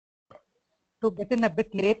to get in a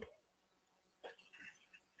bit late.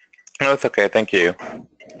 No, it's okay. Thank you.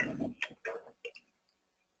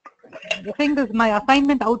 The thing is, my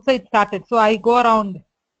assignment outside started, so I go around.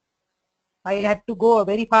 I had to go a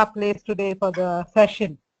very far place today for the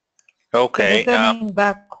session. Okay. So returning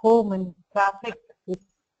back home in traffic is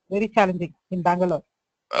very challenging in Bangalore.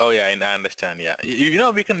 Oh yeah, I understand. Yeah, you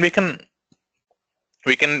know, we can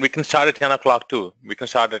start at 10 o'clock too. We can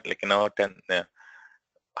start at 10. Yeah.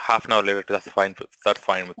 Half an hour later. That's fine. That's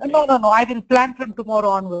fine with me. No. I will plan from tomorrow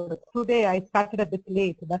onwards. Today I started a bit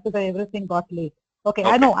late. That's why everything got late. Okay.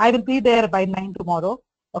 I know. I will be there by 9 tomorrow.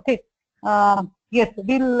 Okay. Yes.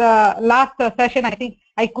 We'll last session. I think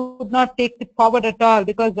I could not take it forward at all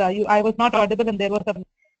because I was not audible and there were some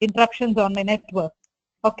interruptions on my network.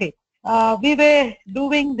 Okay. We were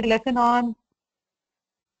doing the lesson on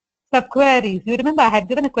subqueries. You remember I had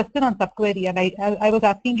given a question on subquery and I was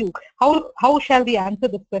asking you how shall we answer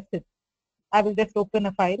this question? I will just open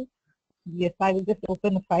a file. Yes, I will just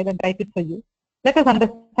open a file and type it for you. Let us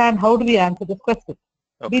understand how do we answer this question.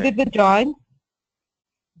 Okay. We did with join.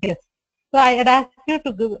 Yes. So I had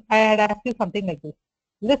asked you something like this.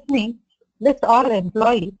 List all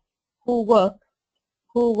employees who work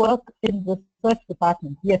in the research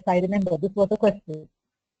department. Yes, I remember this was a question.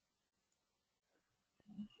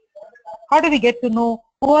 How do we get to know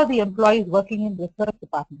who are the employees working in the research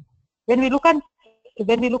department? When we look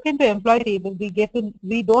into employee table,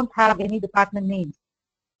 we don't have any department names.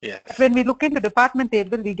 Yes. When we look into department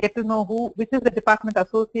table, we get to know which is the department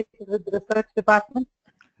associated with the research department.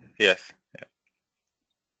 Yes. Yeah.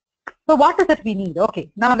 So what is it we need? Okay,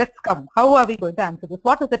 now let's come. How are we going to answer this?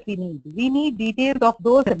 What is it we need? We need details of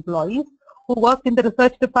those employees who work in the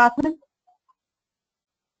research department.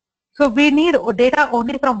 So we need data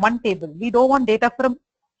only from one table. We don't want data from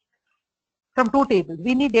two tables.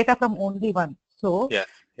 We need data from only one. So yes.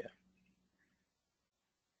 Yeah.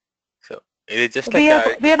 So it is just we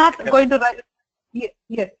are not going to write.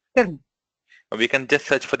 Yes, tell me. We can just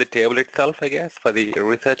search for the table itself, I guess, for the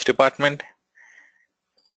research department.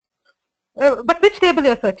 But which table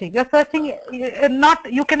you're searching? You're searching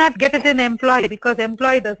you cannot get it in employee because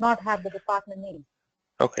employee does not have the department name.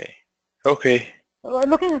 Okay. Okay.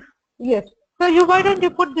 Yes. So why don't you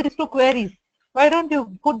put these two queries? Why don't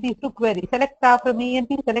you put these two queries? Select staff from EMP,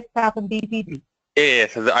 select staff from BPG.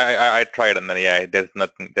 Yes, I tried and then yeah, there's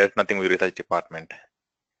nothing with research department.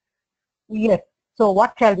 Yes. So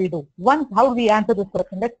what shall we do? How do we answer this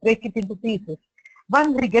question? Let's break it into pieces.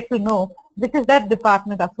 Once we get to know which is that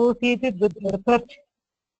department associated with research,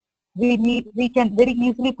 we can very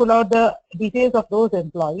easily pull out the details of those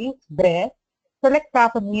employees where select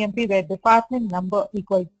staff from EMP where department number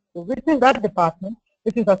equals to which is that department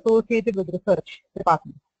which is associated with research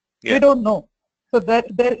department. Yeah. We don't know. So there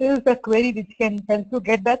is a query which can help you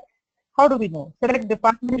get that. How do we know? Select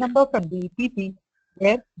department number from the PP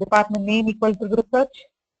where department name equals to research.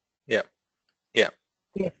 Yeah. Yeah.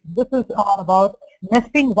 Yes, this is all about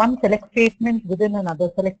nesting one select statement within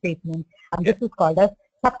another select statement, and this is called as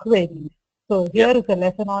subqueries. So here is a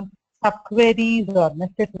lesson on subqueries or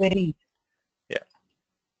nested queries. Yeah.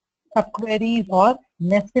 Subqueries or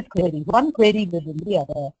nested queries, one query within the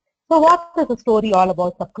other. So what is the story all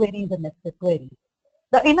about subqueries and nested queries?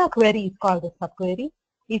 The inner query is called a subquery.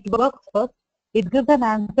 It works first. It gives an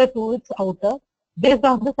answer to its outer. Based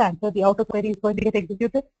on this answer, the outer query is going to get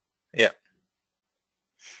executed. Yeah.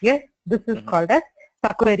 Yes, this is called as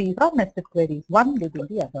subqueries or nested queries, one within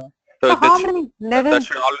the other. So how many levels?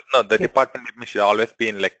 The department name should always be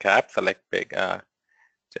in like caps or like big,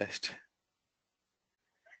 just.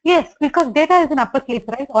 Yes, because data is in uppercase,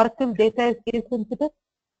 right? Oracle data is case sensitive.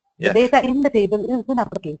 The data in the table is in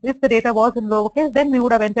uppercase. If the data was in lowercase, then we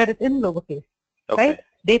would have entered it in lowercase, right?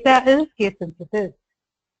 Data is case sensitive.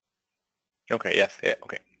 Okay. Yes. Yeah.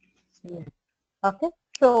 Okay. Yes. Okay.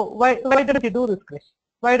 So why don't you do this, Krish?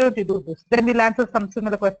 Why don't you do this? Then we'll answer some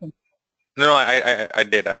similar questions. No, I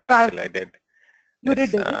did. Actually, I did. You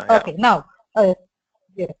did do it. Okay. Now,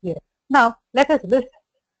 yes. Now let us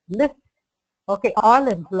list. Okay, all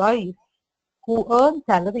employees who earn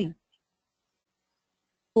salary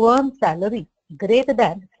greater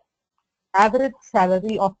than average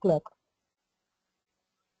salary of clerk.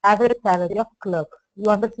 Average salary of clerk.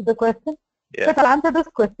 You understood the question? Yeah. So to answer this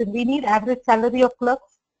question, we need average salary of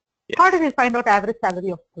clerks. Yes. How do we find out average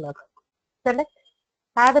salary of clerk? Select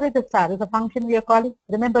average star is a function we are calling.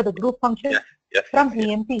 Remember the group function from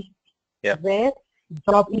EMP, where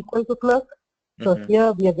job equal to clerk. So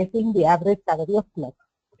here we are getting the average salary of clerk.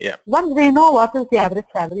 Yeah. Once we know what is the average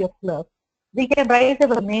salary of clerk, we can write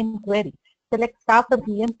our main query. Select star from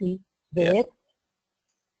EMP where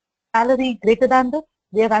salary greater than this.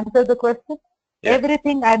 We have answered the question. Yeah.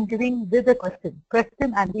 Everything I'm giving with a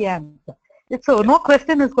question and the answer. So no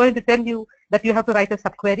question is going to tell you that you have to write a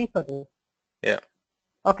subquery for this. Yeah.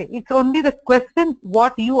 Okay, it's only the question,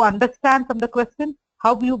 what you understand from the question,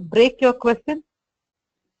 how you break your question.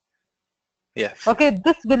 Yes. Okay,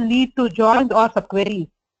 this will lead to joins or subqueries.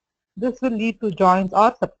 This will lead to joins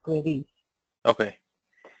or subqueries. Okay.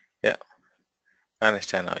 Yeah. I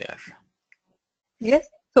understand now. Yes. Yes.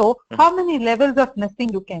 So how many levels of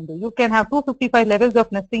nesting you can do? You can have 255 levels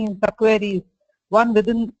of nesting in subqueries. One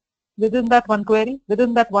within that one query,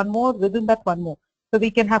 within that one more, within that one more. So we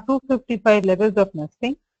can have 255 levels of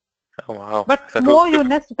nesting. Oh wow. But So more you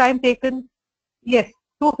nest, time taken, yes,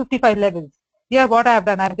 255 levels. Here what I have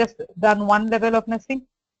done, I've just done one level of nesting.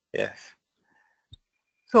 yes.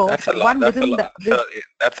 So That's a lot. one That's a within lot. So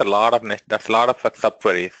that's a lot of that's a lot of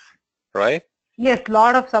subqueries, right? yes,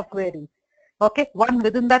 lot of subqueries. Okay, one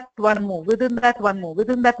within that one more, within that one more,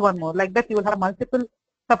 within that one more. Like that you will have multiple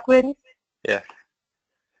subqueries. Yes.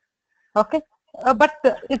 Okay, but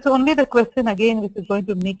it's only the question again which is going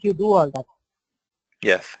to make you do all that.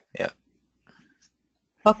 Yes. Yeah.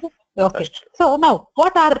 Okay, okay. That's true. So now,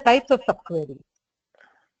 what are the types of subqueries?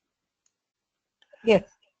 Yes,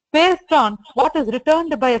 based on what is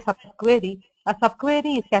returned by a subquery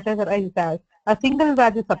is categorized as a single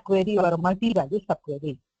value subquery or a multi-value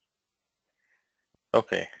subquery.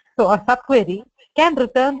 Okay. So a subquery can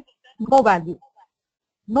return no value,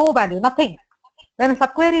 nothing. When a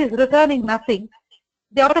subquery is returning nothing,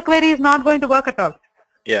 the outer query is not going to work at all.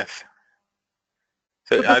 Yes.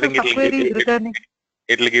 So So I this is think subquery is returning.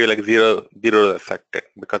 it'll give you like zero affected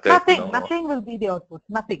because there's Nothing will be the output.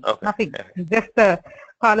 Nothing. Okay. Nothing. Yeah. Just the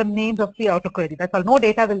column names of the outer query. That's all. No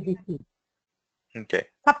data will be seen. Okay.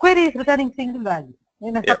 Subquery is returning single value.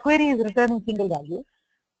 When a Yeah. subquery is returning single value,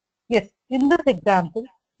 yes, in this example,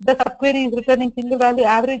 the subquery is returning single value,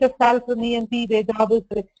 average of sal from EMP, their job is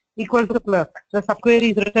equal to clerk. The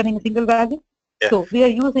subquery is returning single value. Yeah. So we are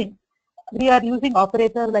using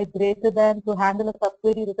operator like greater than to handle a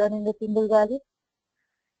subquery returning a single value.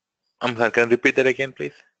 I'm sorry, can you repeat that again,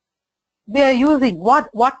 please? We are using what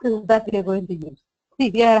is that we are going to use? See,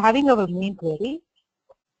 we are having our main query.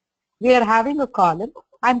 We are having a column.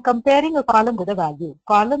 I'm comparing a column with a value.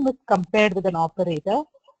 Column is compared with an operator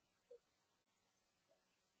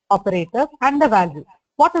and the value.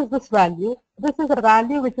 What is this value? This is a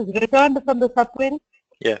value which is returned from the subquery.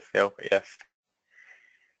 Yes. Yeah. Okay. Yes.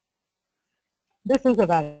 This is a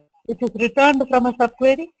value which is returned from a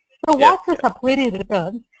subquery. So Yes. what the subquery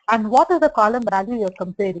returns and what is the column value you're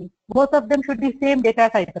comparing? Both of them should be same data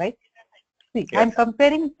type, right? See, Yes. I'm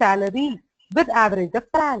comparing salary with average of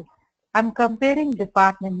sal. I'm comparing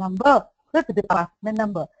department number with department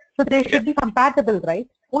number. So they should be compatible, right?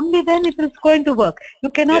 Only then it is going to work. You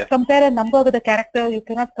cannot compare a number with a character. You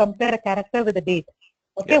cannot compare a character with a date.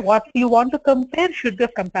 Okay, what you want to compare should be a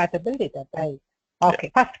compatible data type.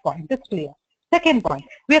 Okay, first point is clear. Second point,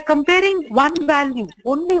 we are comparing one value,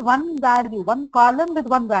 only one value, one column with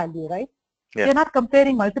one value, right? Yeah. You're not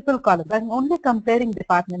comparing multiple columns. I'm only comparing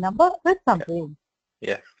department number with some range.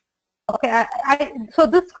 Yes. Okay, so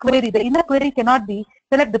this query, the inner query cannot be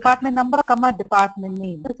select department number, comma department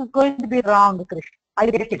name. This is going to be wrong, Krish. I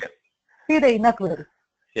get it. See the inner query.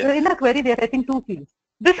 Yes. The inner query, we are setting two fields.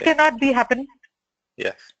 This cannot be happening.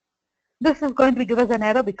 Yes. This is going to give us an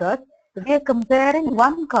error because we are comparing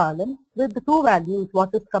one column with the two values. What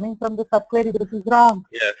is coming from the subquery? This is wrong.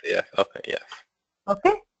 Yes. Yes. Okay. Yes.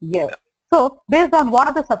 Okay? Yes. So, based on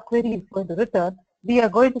what the subquery is going to return, we are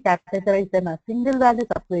going to categorize them as single value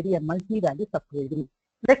subquery and multi-value subquery.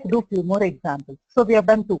 Let's do few more examples. So, we have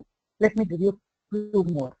done two. Let me give you two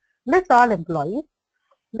more. List all employees.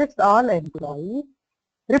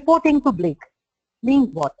 Reporting to Blake means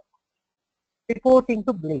what? Reporting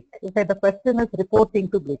to Blake. If the question is reporting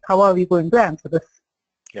to Blake, how are we going to answer this?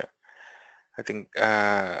 Yeah. I think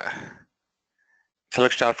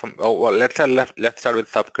select start from well let's start with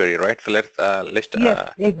subquery, right? So let's list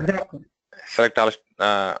yes, exactly. Select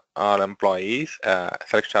all employees,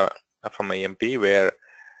 select star from EMP where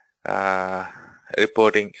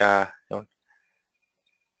reporting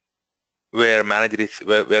where manager is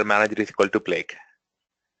equal to Blake.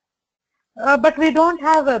 But we don't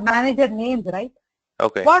have a manager names, right?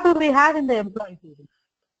 Okay. What do we have in the employee table?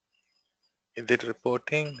 Is it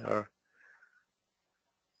reporting or?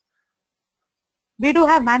 We do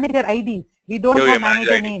have manager IDs. We don't have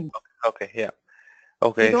manager names. Okay, yeah.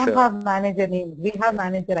 Okay, we don't have manager names. We have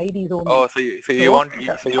manager IDs only. Oh, so you want to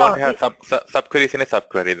have subqueries in a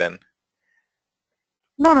subquery then?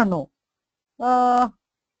 No.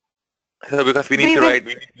 So because we need to write,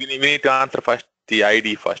 we need to answer first the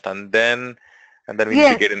ID first, and then And then we need to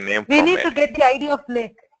Yes, get a name we from need it. to get the ID of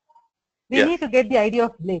Blake. We Yes. need to get the ID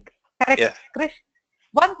of Blake. Correct, Yes. Krish?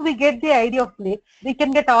 Once we get the ID of Blake, we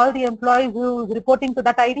can get all the employees who is reporting to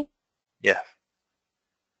that ID. Yes.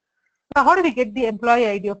 So how do we get the employee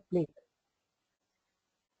ID of Blake?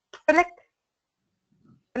 Select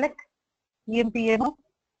EMP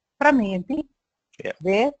from EMP, Yeah.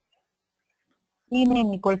 where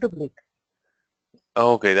ename equal to Blake.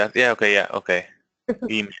 Okay. Okay. This is,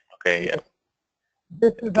 Email. Okay. Yeah.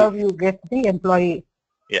 this is how you get the employee.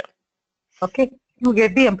 Yeah. Okay, you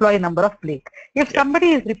get the employee number of Blake. If Yeah.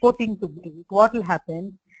 somebody is reporting to Blake, what will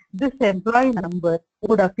happen? This employee number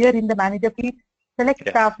would appear in the manager feed. Select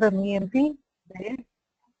Yeah. star from EMP, where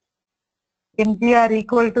MGR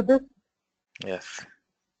equal to this. Yes.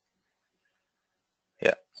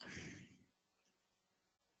 Yeah.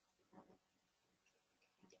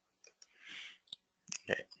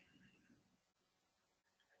 Okay.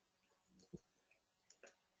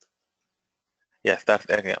 Yes, that's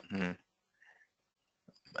yeah.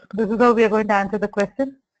 This is how we are going to answer the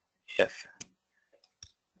question. Yes.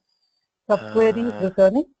 Subquery is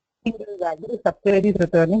returning single value, subquery is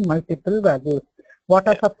returning multiple values. What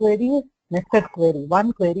are subqueries? Nested query,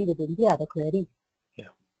 one query within the other query.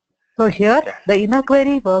 Yeah. So here, Yeah. the inner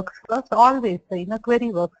query works first, always the inner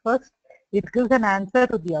query works first. It gives an answer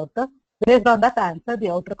to the outer. Based on that answer, the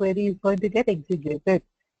outer query is going to get executed.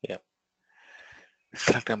 Yeah.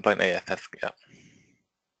 Select employee. Yes, that's yeah.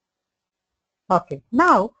 Okay.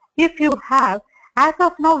 Now, if you have, as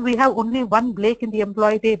of now, we have only one Blake in the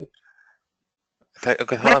employee table.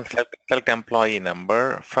 Okay, hold on. Select employee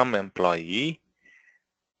number from employee.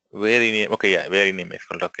 Where in okay, yeah, where in name is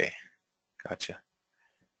called. Okay. Gotcha.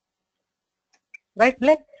 Right,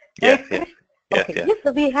 Blake? Yes, Right, yes. Blake? Yes, Okay. yes.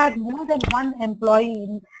 If we had more than one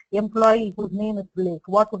employee whose name is Blake,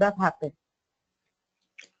 what would have happened?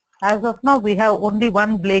 As of now, we have only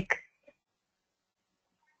one Blake.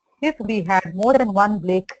 If we had more than one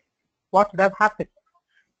Blake, what would have happened?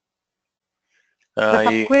 The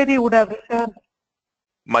subquery would have returned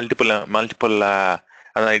multiple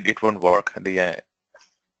and it won't work. The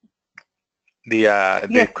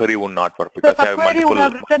query would not work the because I have subquery would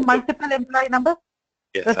have multiple. returned multiple employee numbers.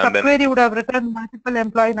 Yes, The and then subquery would have returned multiple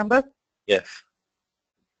employee numbers. yes,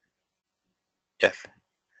 yes,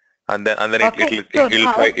 and then Okay, so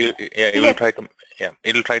now,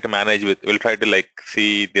 it'll try to manage with, will try to like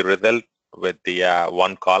see the result with the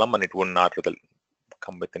one column, and it will not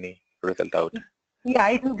come with any result out. yeah,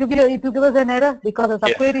 it will give us an error because the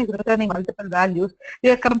subquery is returning multiple values.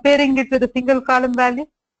 We are comparing it with a single column value,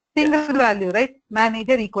 value, right?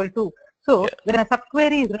 Manager equal to. So when a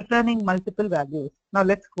subquery is returning multiple values, now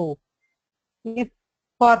let's go. If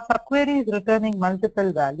for subquery is returning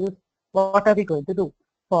multiple values, what are we going to do?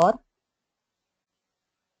 For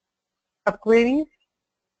subqueries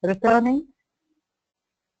returning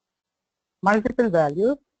multiple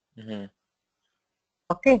values,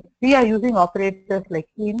 okay, we are using operators like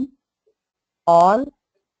in, all,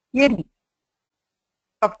 any.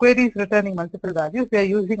 Subqueries returning multiple values, we are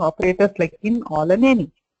using operators like in, all, and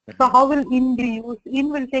any. So how will in be used? In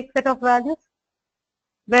will take set of values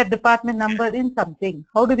where department number in something.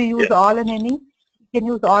 How do we use all and any? We can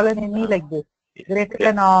use all and any like this. Greater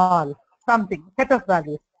than all, something, set of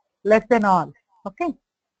values. Less than all, okay?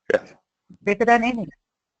 Yes. Greater than any.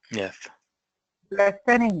 Yes. Less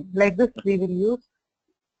than any. Like this, we will use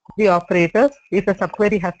the operators if a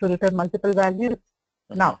subquery has to return multiple values.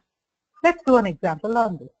 Now, let's do an example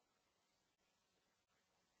on this.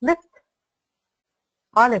 List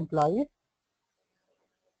all employees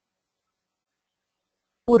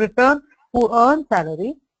who earn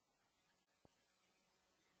salary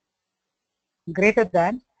greater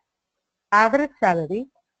than average salary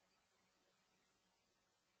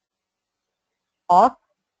of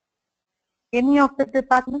any of the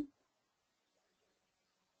departments.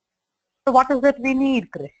 So what is that we need,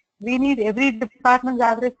 Krish? We need every department's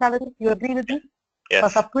average salary. You agree with me?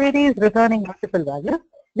 Yes. For subqueries returning multiple values,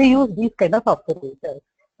 we use these kind of operators.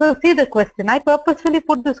 So see the question. I purposefully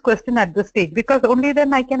put this question at this stage because only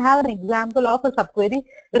then I can have an example of a subquery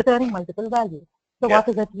returning multiple values. So what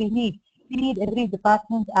is that we need? We need every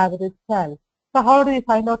department's average sal. So how do we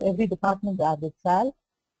find out every department's average sal?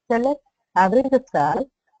 Select average sal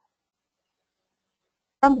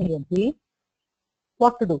from EMP.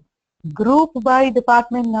 What to do? Group by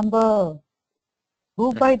department number.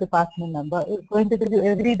 Group by department number is going to give you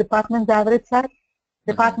every department's average sal.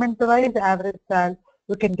 Department-wise average sal.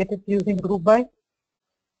 You can get it using group by.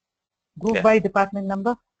 Group by department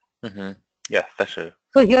number. Yes, that's true.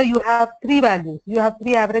 So here you have three values. You have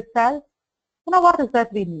three average sal. Now what is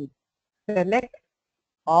that we need? Select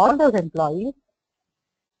all those employees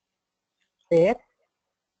where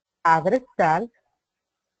average sal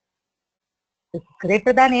is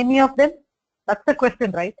greater than any of them? That's the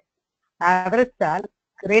question, right? Average sal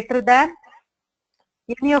greater than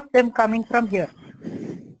any of them coming from here.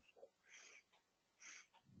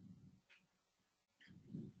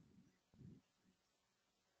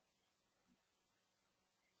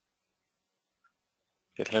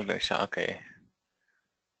 Okay.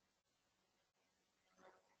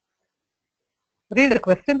 Read the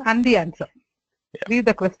question and the answer. Yeah. Read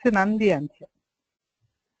the question and the answer.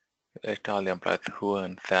 List all the employees who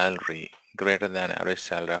earn salary greater than average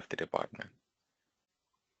salary of the department.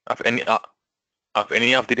 Of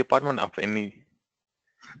any of the department, of any.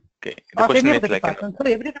 Okay. The Of question any is of the like departments.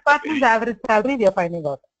 So every department's average salary we are finding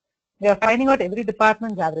out. We are finding out every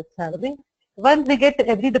department's average salary. Once we get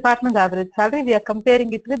every department's average salary, we are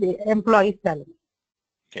comparing it with the employee salary.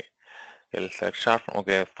 okay. Let's start from,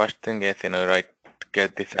 okay. First thing is right,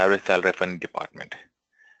 get this average salary from department.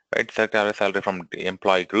 Right, select average salary from the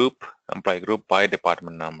employee group by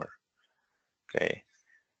department number. Okay,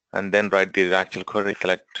 and then write the actual query.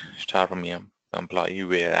 Select star from employee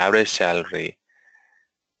where average salary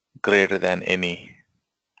greater than any.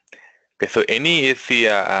 Okay, so any is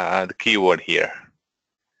the keyword here.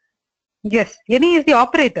 Yes, any is the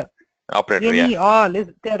operator. Operator, Any, yes. all is,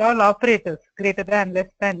 they're all operators, greater than, less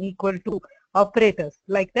than, equal to operators.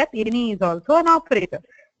 Like that, any is also an operator,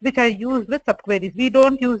 which are used with subqueries. We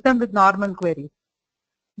don't use them with normal queries.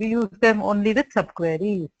 We use them only with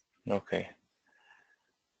subqueries. Okay.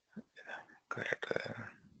 Greater.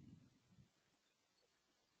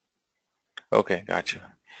 Okay,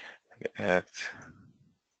 gotcha. That's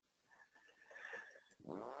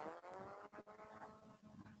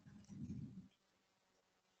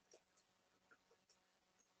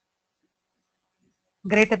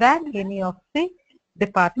Greater than any of the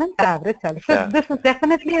department's average salary. So this is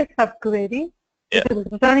definitely a subquery. Yeah. It is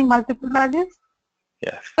returning multiple values.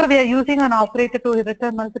 Yes. So we are using an operator to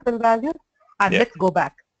return multiple values. And Yeah. let's go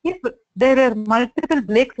back. If there are multiple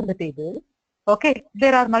Blakes in the table, okay,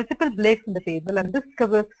 there are multiple Blakes in the table, and this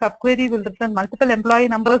subquery will return multiple employee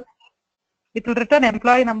numbers. It will return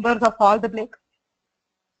employee numbers of all the Blakes.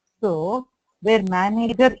 So where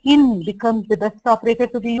manager in becomes the best operator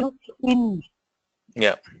to be used, in.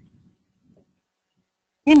 Yeah.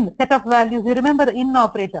 In set of values, you remember the in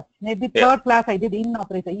operator. Maybe Yeah. third class I did in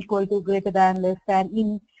operator, equal to, greater than, less than,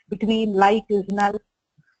 in, between, like, is, null.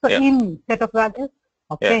 So Yeah. in set of values.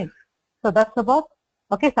 Okay. Yeah. So that's about,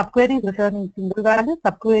 okay, subquery is returning single value,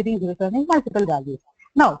 subquery is returning multiple values.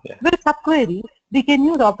 Now, Yeah. with subquery, we can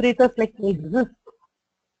use operators like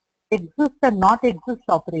exist and not exist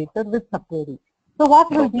operator with subquery. So what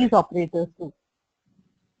will these operators do?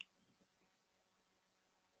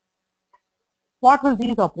 What will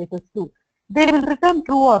these operators do? They will return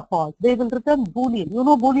true or false. They will return Boolean. You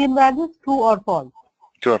know Boolean values, true or false.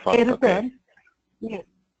 True or false. They return, yes,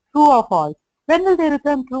 true or false. When will they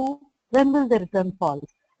return true? When will they return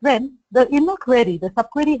false? When the inner query, the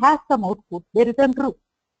subquery has some output, they return true.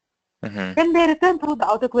 Mm-hmm. When they return true, the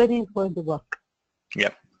outer query is going to work.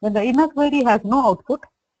 Yep. When the inner query has no output,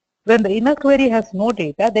 when the inner query has no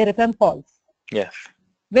data, they return false. Yes.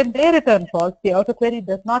 When they return false, the outer query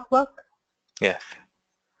does not work. Yes.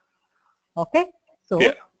 Okay. So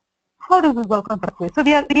yeah. How does this work on subquery? So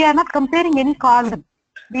we are not comparing any column.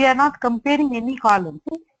 We are not comparing any column.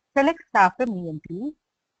 See, select star from EMP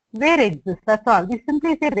where exists. That's all. We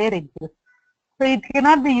simply say where exists. So it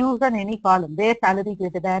cannot be used on any column. Where salary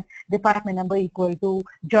greater than, department number equal to,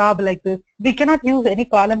 job like this. We cannot use any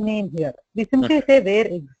column name here. We simply say where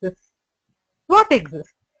exists. What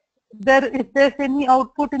exists? If there's any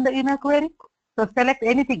output in the inner query, so select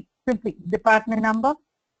anything. Simply department number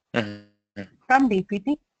Mm-hmm. from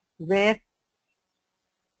DPT where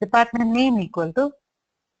department name equal to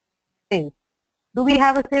sales. Do we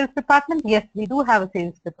have a sales department? Yes, we do have a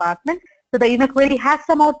sales department. So the inner query has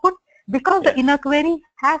some output. Because the inner query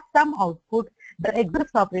has some output, the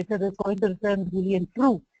exist operator is going to return Boolean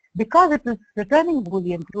true. Because it is returning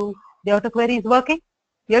Boolean true, the outer query is working.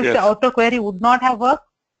 Yes, Yes. the outer query would not have worked.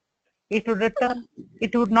 It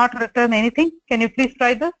would not return anything. Can you please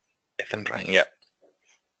try this? Yes, I'm trying. Yeah.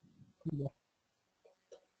 Yes.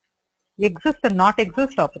 Exist and not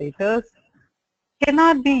exist operators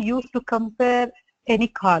cannot be used to compare any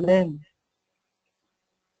column.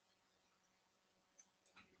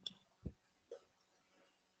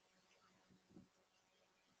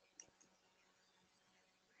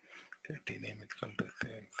 Name is equal to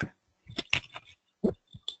sales.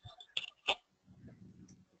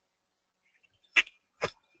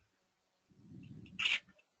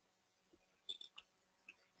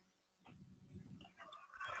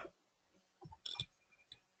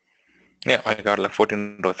 Yeah, I got like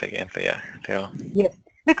 14 rows again. So yeah. So Yes,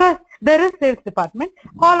 because there is sales department.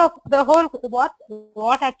 All of the whole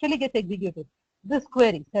what actually gets executed. This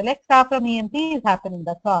query, select staff from EMT is happening.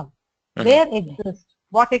 That's all. mhm. Where exists?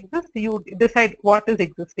 What exists? You decide what is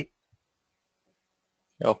existing.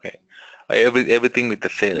 Okay. Everything with the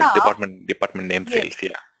sales Now, department name yes. sales.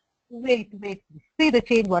 Yeah. Wait. See the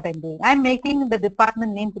change what I'm doing. I'm making the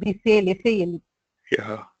department name to be sale, SALE.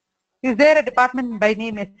 Yeah. Is there a department by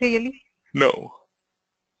name SALE? No.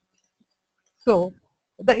 So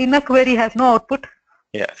the inner query has no output.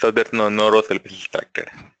 Yeah. So there's no row cell is selected.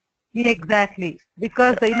 Exactly.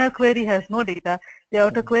 Because the inner query has no data, the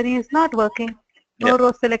outer query is not working. No Yeah.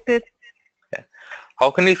 rows selected. Yeah.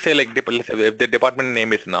 How can we say like if the department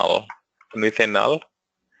name is null? Can we say null?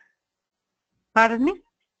 Pardon me?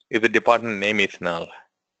 If the department name is null.